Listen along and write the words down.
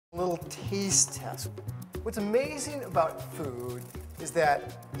A little taste test. What's amazing about food is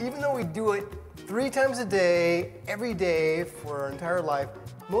that even though we do it 3 times a day, every day for our entire life,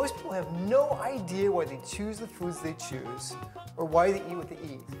 most people have no idea why they choose the foods they choose or why they eat what they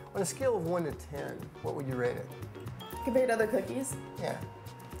eat. On a scale of 1 to 10, what would you rate it? Compared to other cookies? Yeah.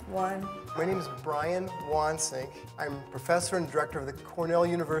 1. My name is Brian Wansink. I'm professor and director of the Cornell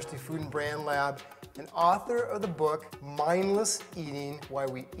University Food and Brand Lab and author of the book, Mindless Eating, Why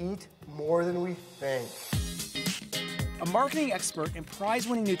We Eat More Than We Think. A marketing expert and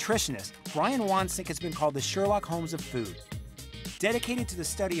prize-winning nutritionist, Brian Wansink has been called the Sherlock Holmes of food. Dedicated to the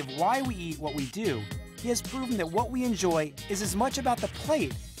study of why we eat what we do, he has proven that what we enjoy is as much about the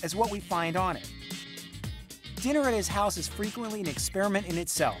plate as what we find on it. Dinner at his house is frequently an experiment in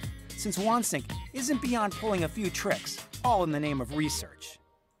itself, since Wansink isn't beyond pulling a few tricks, all in the name of research.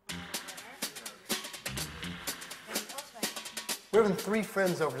 We're having 3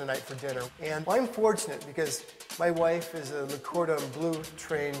 friends over tonight for dinner, and I'm fortunate because my wife is a Le Cordon Bleu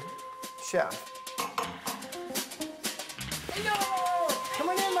trained chef. Hello! Come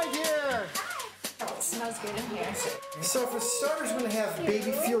on in, my dear! It smells good in here. So for starters, we're going to have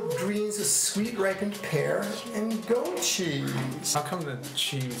baby field greens, a sweet ripened pear, and goat cheese. How come the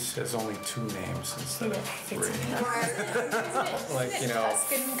cheese has only 2 names instead of 3? Like, you know,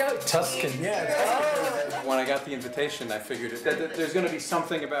 Tuscan goat Tuscan, cheese. yeah. When I got the invitation, I figured that there's going to be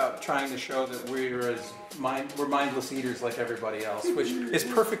something about trying to show that we're mindless eaters like everybody else, which is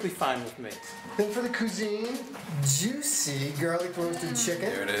perfectly fine with me. Then for the cuisine, juicy garlic roasted chicken.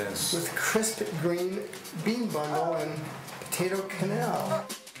 There it is. With crisp green bean bundle and potato Cornell.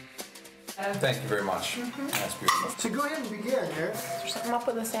 Thank you very much. That's beautiful. So go ahead and begin here. Is there something up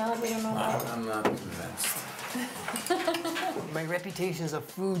with the salad we don't know about? I'm not convinced. My reputation as a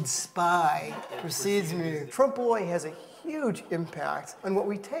food spy precedes me. Trump Boy has a huge impact on what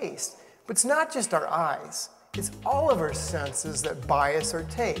we taste. But it's not just our eyes. It's all of our senses that bias our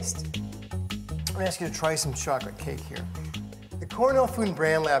taste. I'm going to ask you to try some chocolate cake here. The Cornell Food and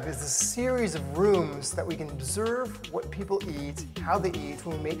Brand Lab is a series of rooms that we can observe what people eat, how they eat,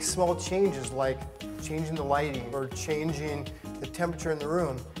 when we make small changes like changing the lighting or changing the temperature in the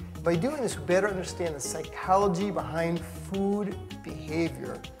room. By doing this, we better understand the psychology behind food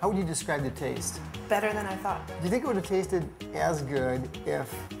behavior. How would you describe the taste? Better than I thought. Do you think it would have tasted as good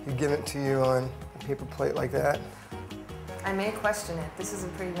if you given it to you on a paper plate like that? I may question it. This is a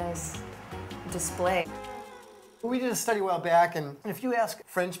pretty nice display. We did a study a while back, and if you ask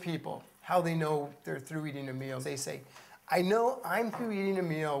French people how they know they're through eating a meal, they say, I know I'm through eating a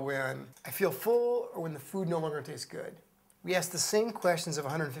meal when I feel full or when the food no longer tastes good. We asked the same questions of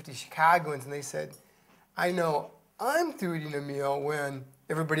 150 Chicagoans, and they said, I know I'm through eating a meal when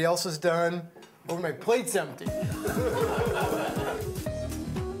everybody else is done or my plate's empty.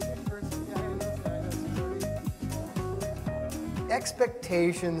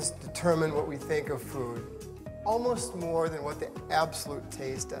 Expectations determine what we think of food, almost more than what the absolute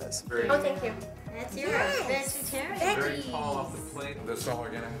taste does. Oh, thank you. That's yours. Vegetarian. Very tall off the plate. This all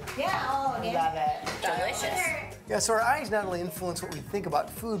again. Yeah, all again. Love it. Delicious. Yeah, so our eyes not only influence what we think about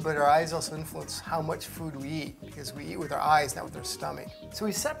food, but our eyes also influence how much food we eat, because we eat with our eyes, not with our stomach. So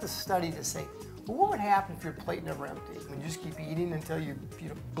we set the study to say, well, what would happen if your plate never emptied? Would you just keep eating until you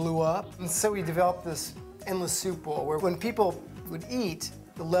blew up? And so we developed this endless soup bowl, where when people would eat,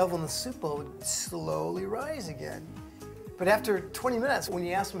 the level in the soup bowl would slowly rise again. But after 20 minutes, when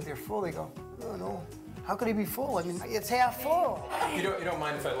you ask them if they're full, they go, oh no, how could he be full? I mean, it's half full. You don't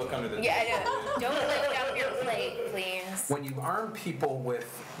mind if I look under the Yeah, I know. Don't lift up your plate, please. When you arm people with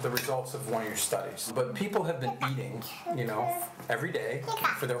the results of one of your studies, but people have been eating, you know, every day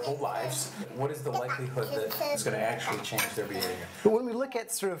for their whole lives, what is the likelihood that it's going to actually change their behavior? But when we look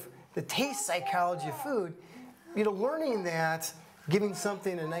at sort of the taste psychology of food, you know, learning that giving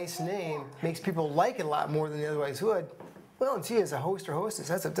something a nice name makes people like it a lot more than they otherwise would. Well, gee, as a host or hostess,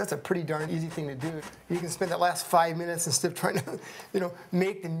 that's a pretty darn easy thing to do. You can spend that last 5 minutes instead of trying to, you know,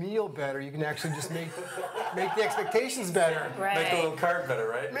 make the meal better. You can actually just make the expectations better. Right. Make the little card better,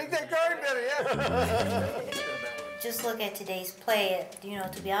 right? Make that card better, yeah. Just look at today's plate. You know,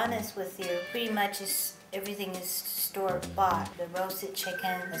 to be honest with you, pretty much everything is store-bought. The roasted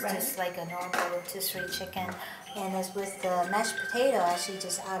chicken is just like a normal rotisserie chicken. And as with the mashed potato, actually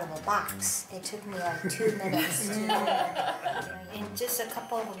just out of a box. It took me like 2 minutes to make. In just a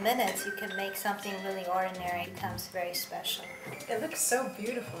couple of minutes, you can make something really ordinary. It becomes very special. It looks so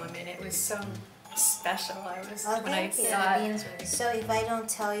beautiful. I mean, it was so special. When I Thank you. saw it. So if I don't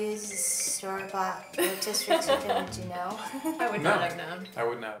tell you this is store-bought rotisserie chicken, would you know? I would not have known. I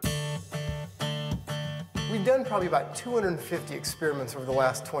would not. We've done probably about 250 experiments over the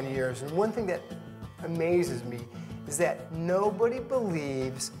last 20 years, and one thing that amazes me is that nobody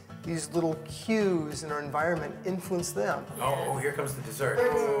believes these little cues in our environment influence them. Oh, here comes the dessert.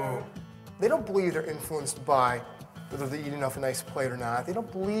 Oh. They don't believe they're influenced by whether they're eating off a nice plate or not. They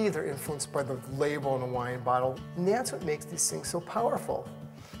don't believe they're influenced by the label on a wine bottle. And that's what makes these things so powerful.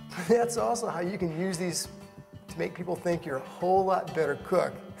 That's also how you can use these to make people think you're a whole lot better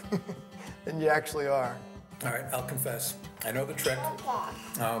cook than you actually are. All right, I'll confess. I know the trick.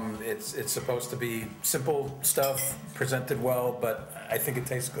 It's supposed to be simple stuff, presented well, but I think it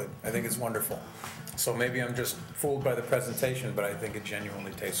tastes good. I think it's wonderful. So maybe I'm just fooled by the presentation, but I think it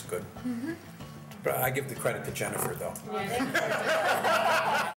genuinely tastes good. But I give the credit to Jennifer, though.